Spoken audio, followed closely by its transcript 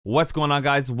What's going on,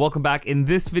 guys? Welcome back. In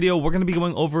this video, we're going to be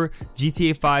going over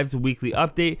GTA 5's weekly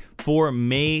update for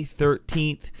May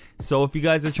 13th. So if you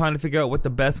guys are trying to figure out what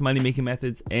the best money making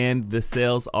methods and the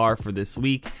sales are for this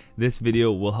week, this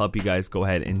video will help you guys go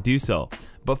ahead and do so.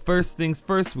 But first things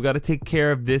first, we got to take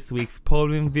care of this week's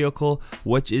podium vehicle,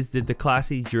 which is the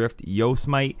Declasse Drift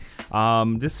Yosemite.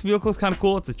 This vehicle is kind of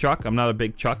cool. It's a truck. I'm not a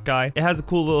big truck guy. It has a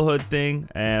cool little hood thing,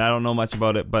 and I don't know much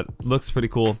about it, but looks pretty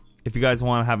cool. If you guys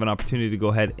want to have an opportunity to go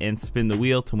ahead and spin the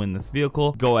wheel to win this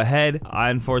vehicle, go ahead.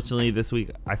 Unfortunately, this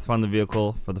week I spun the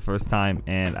vehicle for the first time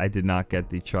and I did not get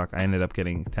the truck. I ended up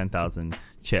getting 10,000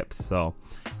 chips. So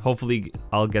hopefully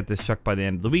I'll get this truck by the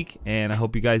end of the week, and I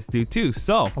hope you guys do too.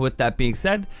 So with that being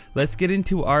said, let's get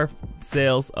into our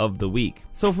sales of the week.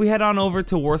 So if we head on over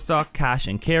to Warsaw Cash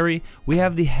and Carry, we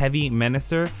have the Heavy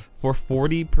Menacer for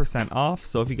 40% off.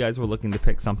 So if you guys were looking to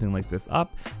pick something like this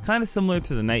up, kind of similar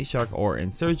to the Night Shark or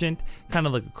Insurgent, kind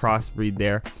of like a crossbreed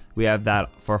there, we have that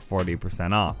for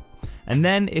 40% off. And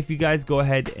then if you guys go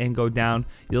ahead and go down,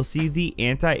 you'll see the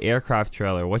anti-aircraft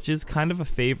trailer, which is kind of a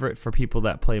favorite for people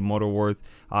that play Motor Wars.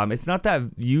 It's not that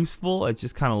useful, it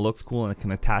just kind of looks cool and it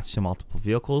can attach to multiple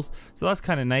vehicles. So that's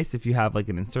kind of nice if you have like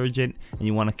an Insurgent and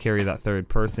you want to carry that third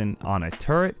person on a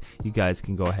turret, you guys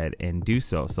can go ahead and do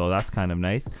so. So that's kind of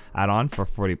nice, add on for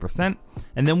 40%.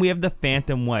 And then we have the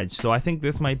Phantom Wedge. So I think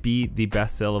this might be the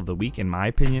best sale of the week in my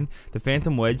opinion. The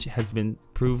Phantom Wedge has been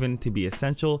proven to be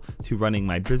essential to running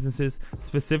my businesses,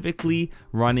 specifically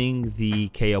running the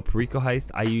KO Perico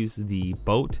heist. I use the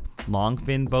boat,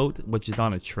 Longfin boat, which is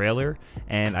on a trailer,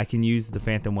 and I can use the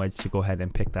Phantom Wedge to go ahead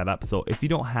and pick that up. So if you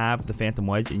don't have the Phantom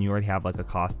Wedge and you already have like a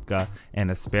Kostka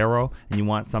and a Sparrow and you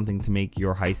want something to make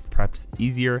your heist preps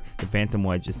easier, the Phantom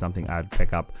Wedge is something I'd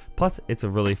pick up. Plus it's a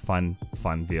really fun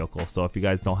vehicle. So if you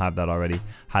guys don't have that already,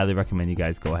 highly recommend you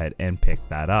guys go ahead and pick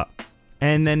that up.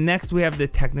 And then next we have the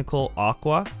Technical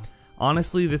Aqua.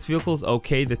 Honestly, this vehicle is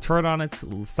okay. The turret on it's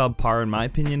subpar in my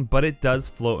opinion, but it does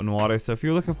float in water. So if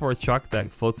you're looking for a truck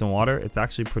that floats in water, it's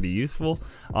actually pretty useful.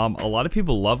 A lot of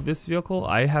people love this vehicle.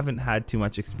 I haven't had too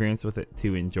much experience with it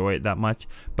to enjoy it that much.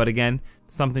 But again,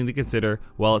 something to consider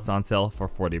while it's on sale for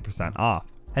 40%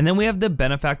 off. And then we have the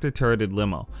Benefactor Turreted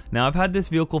Limo. Now I've had this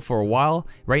vehicle for a while.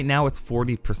 Right now it's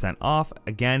 40% off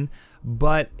again,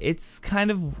 but it's kind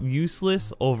of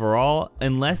useless overall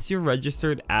unless you're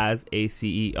registered as a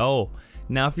CEO.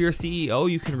 Now if you're a CEO,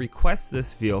 you can request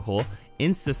this vehicle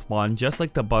insta-spawn just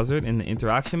like the buzzard in the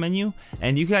interaction menu,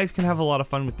 and you guys can have a lot of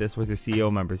fun with this with your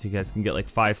CEO members. You guys can get like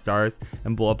 5 stars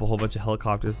and blow up a whole bunch of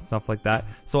helicopters and stuff like that.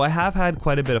 So I have had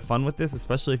quite a bit of fun with this,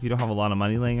 especially if you don't have a lot of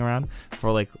money laying around.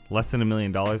 For like less than $1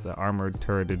 million, an armored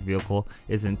turreted vehicle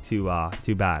isn't too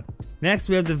bad. Next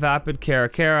we have the Vapid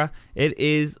Caracara. It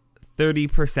is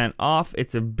 30% off.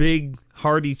 It's a big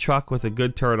hardy truck with a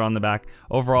good turret on the back.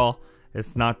 Overall,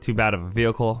 it's not too bad of a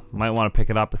vehicle. Might want to pick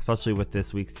it up, especially with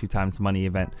this week's 2x money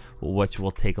event, which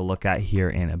we'll take a look at here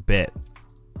in a bit.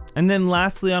 And then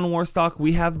lastly on Warstock,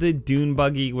 we have the Dune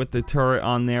Buggy with the turret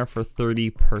on there for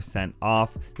 30%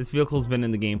 off. This vehicle's been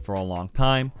in the game for a long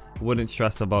time. Wouldn't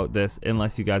stress about this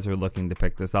unless you guys are looking to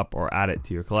pick this up or add it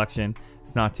to your collection.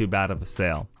 It's not too bad of a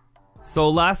sale. So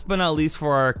last but not least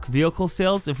for our vehicle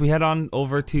sales, if we head on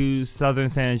over to Southern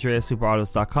San Andreas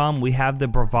superautos.com, we have the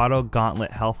Bravado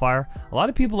Gauntlet Hellfire. A lot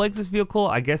of people like this vehicle.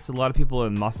 I guess a lot of people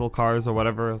in muscle cars or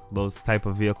whatever, those type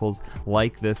of vehicles,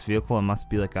 like this vehicle. It must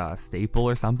be like a staple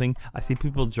or something. I see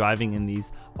people driving in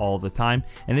these all the time,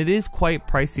 and it is quite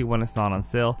pricey when it's not on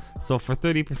sale. So for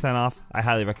 30% off, I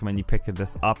highly recommend you pick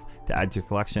this up to add to your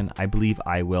collection. I believe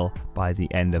I will by the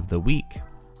end of the week.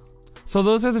 So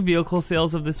those are the vehicle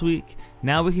sales of this week.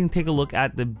 Now we can take a look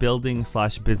at the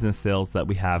building/business sales that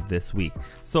we have this week.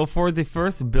 So for the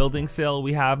first building sale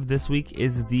we have this week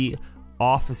is the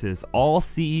offices. All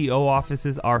CEO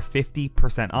offices are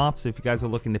 50% off. So if you guys are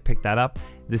looking to pick that up,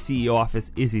 the CEO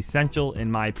office is essential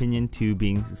in my opinion to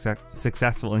being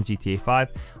successful in GTA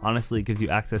 5. Honestly, it gives you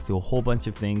access to a whole bunch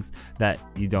of things that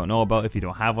you don't know about if you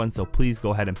don't have one. So please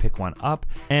go ahead and pick one up.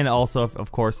 And also,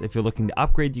 of course, if you're looking to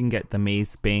upgrade, you can get the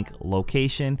Maze Bank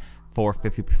location for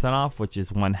 50% off, which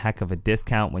is one heck of a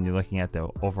discount when you're looking at the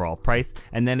overall price.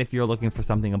 And then if you're looking for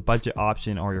something, a budget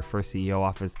option or your first CEO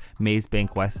office, Maze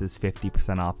Bank West is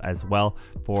 50% off as well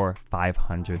for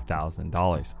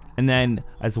 $500,000. And then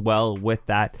as well with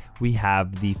that, we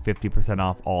have the 50%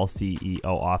 off all CEO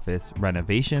office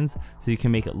renovations. So you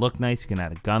can make it look nice, you can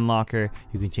add a gun locker,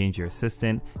 you can change your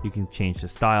assistant, you can change the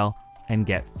style, and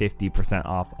get 50%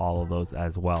 off all of those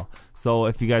as well. So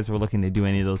if you guys were looking to do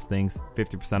any of those things,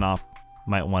 50% off,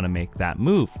 might want to make that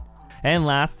move. And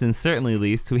last and certainly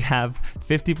least, we have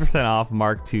 50% off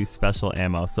Mark II special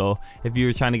ammo. So if you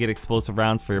were trying to get explosive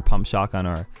rounds for your pump shotgun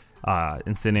or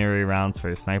incendiary rounds for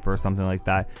your sniper or something like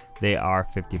that, they are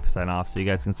 50% off, so you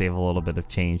guys can save a little bit of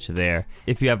change there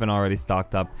if you haven't already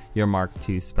stocked up your Mark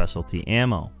II specialty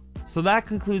ammo. So that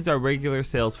concludes our regular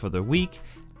sales for the week.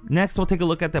 Next, we'll take a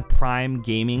look at the Prime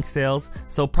Gaming sales.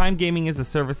 So Prime Gaming is a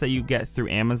service that you get through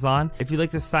Amazon. If you'd like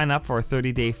to sign up for a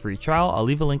 30-day free trial, I'll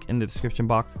leave a link in the description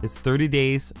box. It's 30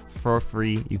 days for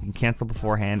free. You can cancel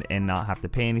beforehand and not have to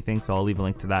pay anything, so I'll leave a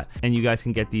link to that. And you guys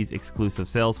can get these exclusive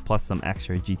sales plus some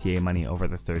extra GTA money over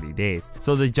the 30 days.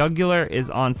 So the Jugular is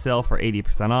on sale for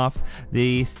 80% off.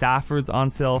 The Stafford's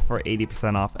on sale for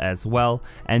 80% off as well.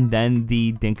 And then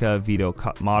the Dinka Vito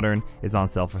Cut Modern is on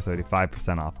sale for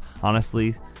 35% off.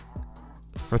 Honestly,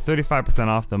 for 35%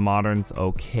 off, the Modern's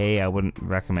okay. I wouldn't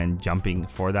recommend jumping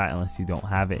for that unless you don't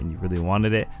have it and you really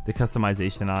wanted it. The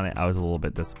customization on it, I was a little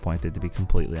bit disappointed, to be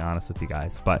completely honest with you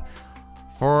guys. But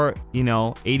for,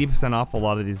 80% off a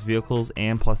lot of these vehicles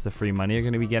and plus the free money you're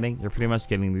going to be getting, you're pretty much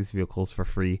getting these vehicles for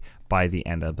free by the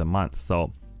end of the month.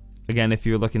 So again, if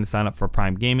you're looking to sign up for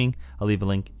Prime Gaming, I'll leave a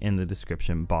link in the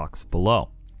description box below.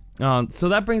 So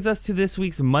that brings us to this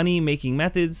week's money making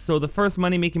methods. So the first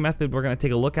money making method we're going to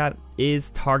take a look at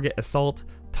is Target Assault.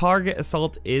 Target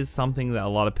Assault is something that a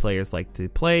lot of players like to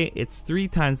play. It's 3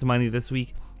 times money this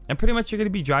week. And pretty much you're going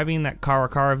to be driving in that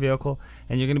car vehicle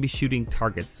and you're going to be shooting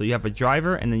targets. So you have a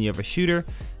driver and then you have a shooter.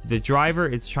 The driver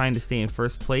is trying to stay in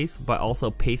first place but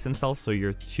also pace himself so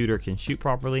your shooter can shoot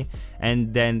properly.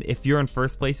 And then if you're in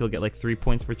first place, you'll get like 3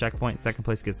 points per checkpoint. Second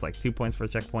place gets like 2 points per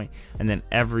checkpoint. And then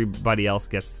everybody else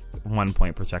gets 1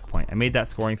 point per checkpoint. I made that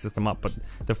scoring system up, but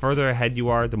the further ahead you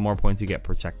are, the more points you get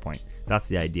per checkpoint. That's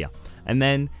the idea. And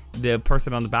then the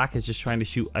person on the back is just trying to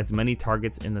shoot as many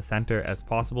targets in the center as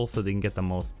possible so they can get the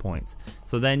most points.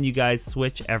 So then you guys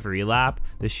switch every lap.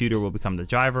 The shooter will become the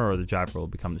driver or the driver will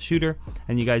become the shooter,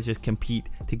 and you guys just compete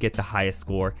to get the highest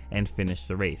score and finish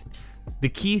the race. The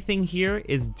key thing here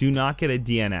is do not get a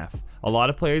DNF. A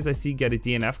lot of players I see get a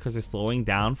DNF because they're slowing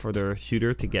down for their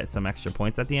shooter to get some extra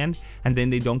points at the end, and then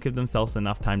they don't give themselves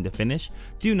enough time to finish.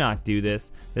 Do not do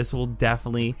this. This will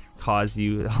definitely cause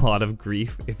you a lot of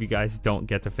grief if you guys don't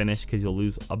get to finish, because you'll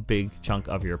lose a big chunk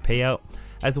of your payout.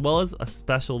 As well as a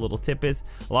special little tip is,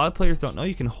 a lot of players don't know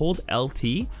you can hold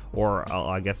LT, or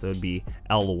I guess it would be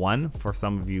L1 for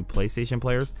some of you PlayStation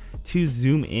players, to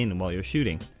zoom in while you're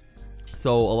shooting.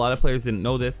 So a lot of players didn't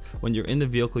know this. When you're in the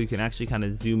vehicle, you can actually kind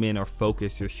of zoom in or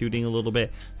focus your shooting a little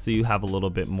bit, so you have a little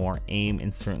bit more aim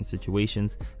in certain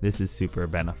situations. This is super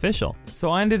beneficial. So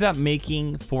I ended up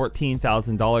making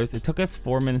 $14,000. It took us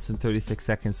 4 minutes and 36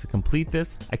 seconds to complete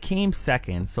this. I came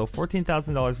second, so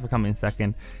 $14,000 for coming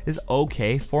second is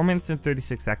okay. 4 minutes and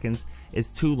 36 seconds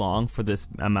is too long for this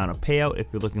amount of payout if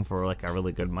you're looking for like a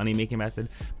really good money making method.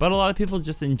 But a lot of people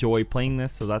just enjoy playing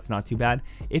this, so that's not too bad.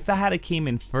 If I had came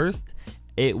in first,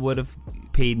 it would have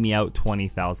paid me out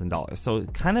 $20,000. So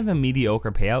kind of a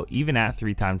mediocre payout even at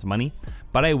 3 times money.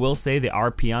 But I will say the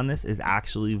RP on this is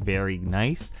actually very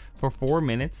nice. For 4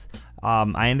 minutes,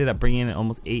 I ended up bringing in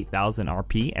almost 8,000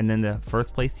 RP, and then the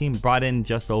first place team brought in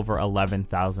just over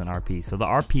 11,000 RP. So the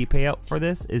RP payout for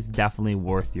this is definitely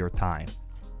worth your time.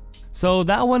 So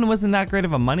that one wasn't that great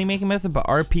of a money making method, but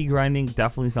RP grinding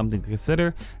definitely something to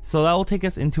consider. So that will take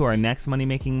us into our next money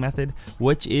making method,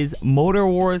 which is Motor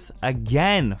Wars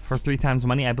again for 3 times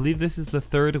money. I believe this is the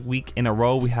 3rd week in a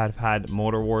row we have had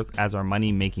Motor Wars as our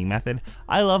money making method.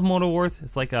 I love Motor Wars.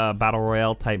 It's like a battle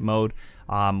royale type mode.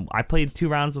 I played 2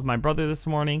 rounds with my brother this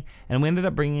morning and we ended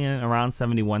up bringing in around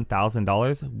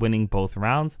 $71,000, winning both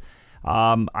rounds.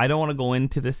 I don't want to go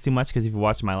into this too much because if you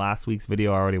watched my last week's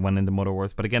video, I already went into Motor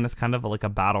Wars. But again, it's kind of like a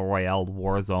battle royale,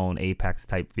 war zone, Apex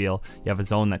type feel. You have a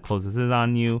zone that closes in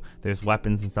on you. There's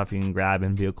weapons and stuff you can grab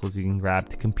and vehicles you can grab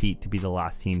to compete to be the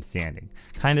last team standing.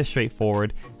 Kind of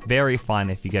straightforward, very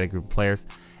fun if you get a group of players.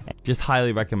 Just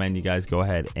highly recommend you guys go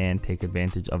ahead and take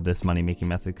advantage of this money making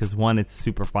method because one, it's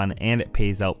super fun and it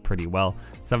pays out pretty well.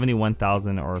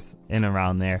 71,000 or in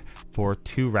around there for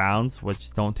 2 rounds,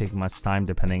 which don't take much time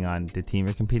depending on the team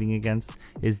you're competing against,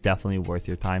 is definitely worth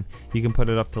your time. You can put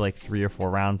it up to like 3 or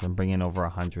 4 rounds and bring in over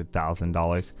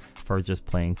 $100,000 for just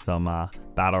playing some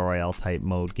battle royale type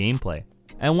mode gameplay.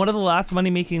 And one of the last money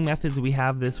making methods we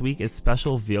have this week is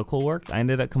special vehicle work. I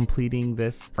ended up completing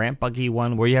this ramp buggy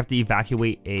one where you have to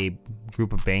evacuate a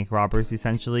group of bank robbers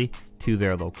essentially to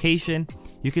their location.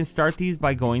 You can start these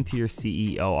by going to your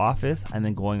CEO office and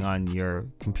then going on your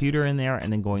computer in there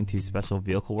and then going to special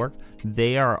vehicle work.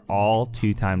 They are all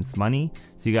 2 times money,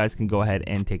 so you guys can go ahead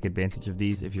and take advantage of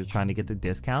these if you're trying to get the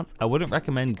discounts. I wouldn't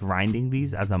recommend grinding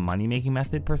these as a money making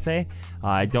method per se.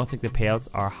 I don't think the payouts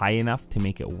are high enough to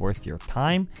make it worth your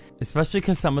time, especially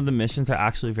because some of the missions are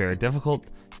actually very difficult.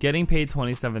 Getting paid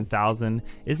 $27,000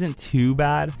 isn't too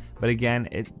bad, but again,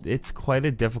 it's quite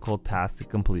a difficult task to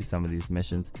complete some of these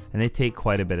missions, and they take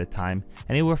quite a bit of time,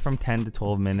 anywhere from 10 to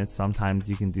 12 minutes. Sometimes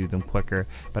you can do them quicker,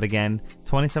 but again,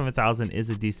 $27,000 is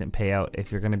a decent payout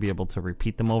if you're going to be able to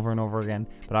repeat them over and over again.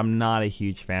 But I'm not a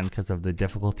huge fan because of the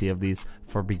difficulty of these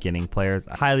for beginning players.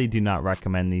 I highly do not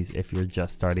recommend these if you're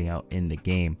just starting out in the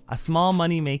game. A small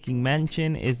money making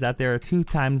mention is that there are 2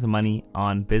 times money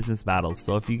on business battles.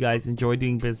 So if you guys enjoy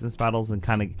doing business battles and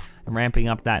kind of ramping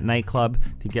up that nightclub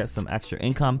to get some extra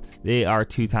income, they are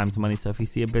 2 times money. So if you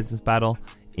see a business battle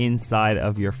inside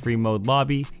of your free mode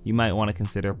lobby, you might want to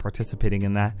consider participating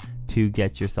in that to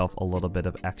get yourself a little bit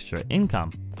of extra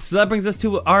income. So that brings us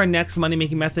to our next money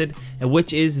making method,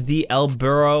 which is the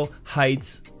Burro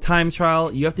Heights time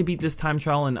trial. You have to beat this time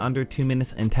trial in under 2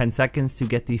 minutes and 10 seconds to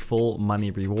get the full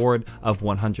money reward of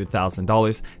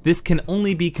 $100,000. This can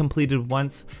only be completed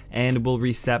once and will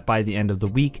reset by the end of the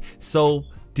week. So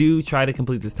do try to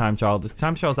complete this time trial. This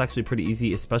time trial is actually pretty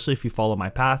easy, especially if you follow my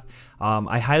path.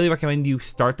 I highly recommend you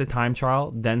start the time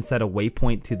trial, then set a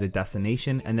waypoint to the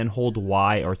destination, and then hold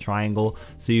Y or triangle,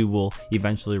 so you will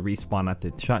eventually respawn at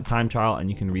the time trial and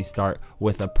you can restart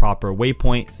with a proper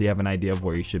waypoint so you have an idea of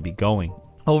where you should be going.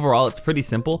 Overall, it's pretty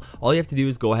simple. All you have to do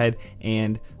is go ahead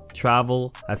and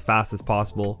travel as fast as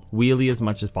possible, wheelie as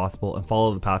much as possible, and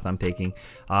follow the path I'm taking.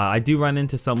 I do run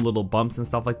into some little bumps and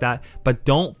stuff like that, but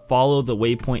don't follow the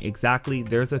waypoint exactly.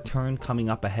 There's a turn coming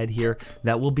up ahead here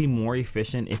that will be more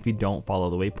efficient if you don't follow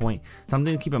the waypoint.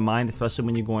 Something to keep in mind, especially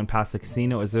when you're going past the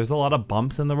casino, is there's a lot of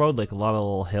bumps in the road, like a lot of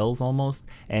little hills almost,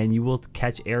 and you will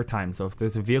catch airtime. So if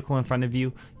there's a vehicle in front of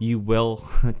you, you will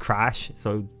crash.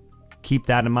 So keep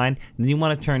that in mind. And then you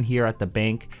want to turn here at the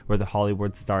bank where the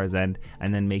Hollywood stars end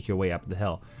and then make your way up the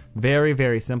hill. Very,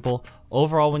 very simple.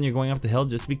 Overall, when you're going up the hill,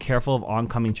 just be careful of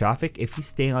oncoming traffic. If you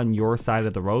stay on your side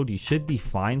of the road, you should be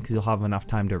fine because you'll have enough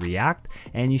time to react,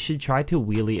 and you should try to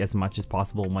wheelie as much as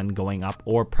possible when going up,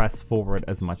 or press forward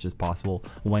as much as possible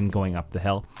when going up the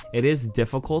hill. It is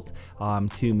difficult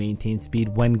to maintain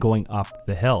speed when going up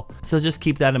the hill, so just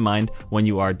keep that in mind when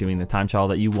you are doing the time trial,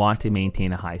 that you want to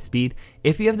maintain a high speed.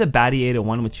 If you have the Batty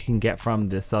 801, which you can get from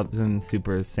the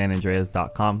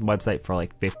southernsupersanandreas.com website for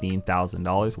like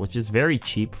 $15,000, which is very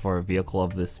cheap for a vehicle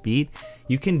of this speed,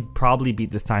 you can probably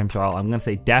beat this time trial. I'm gonna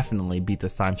say definitely beat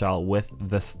this time trial with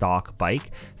the stock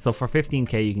bike. So for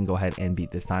 15K, you can go ahead and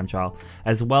beat this time trial,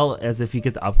 as well as if you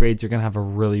get the upgrades, you're gonna have a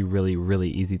really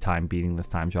easy time beating this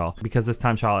time trial, because this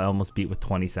time trial I almost beat with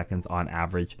 20 seconds on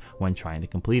average when trying to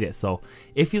complete it. So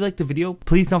if you liked the video,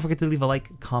 please don't forget to leave a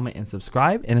like, comment, and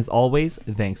subscribe. And as always,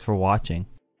 thanks for watching.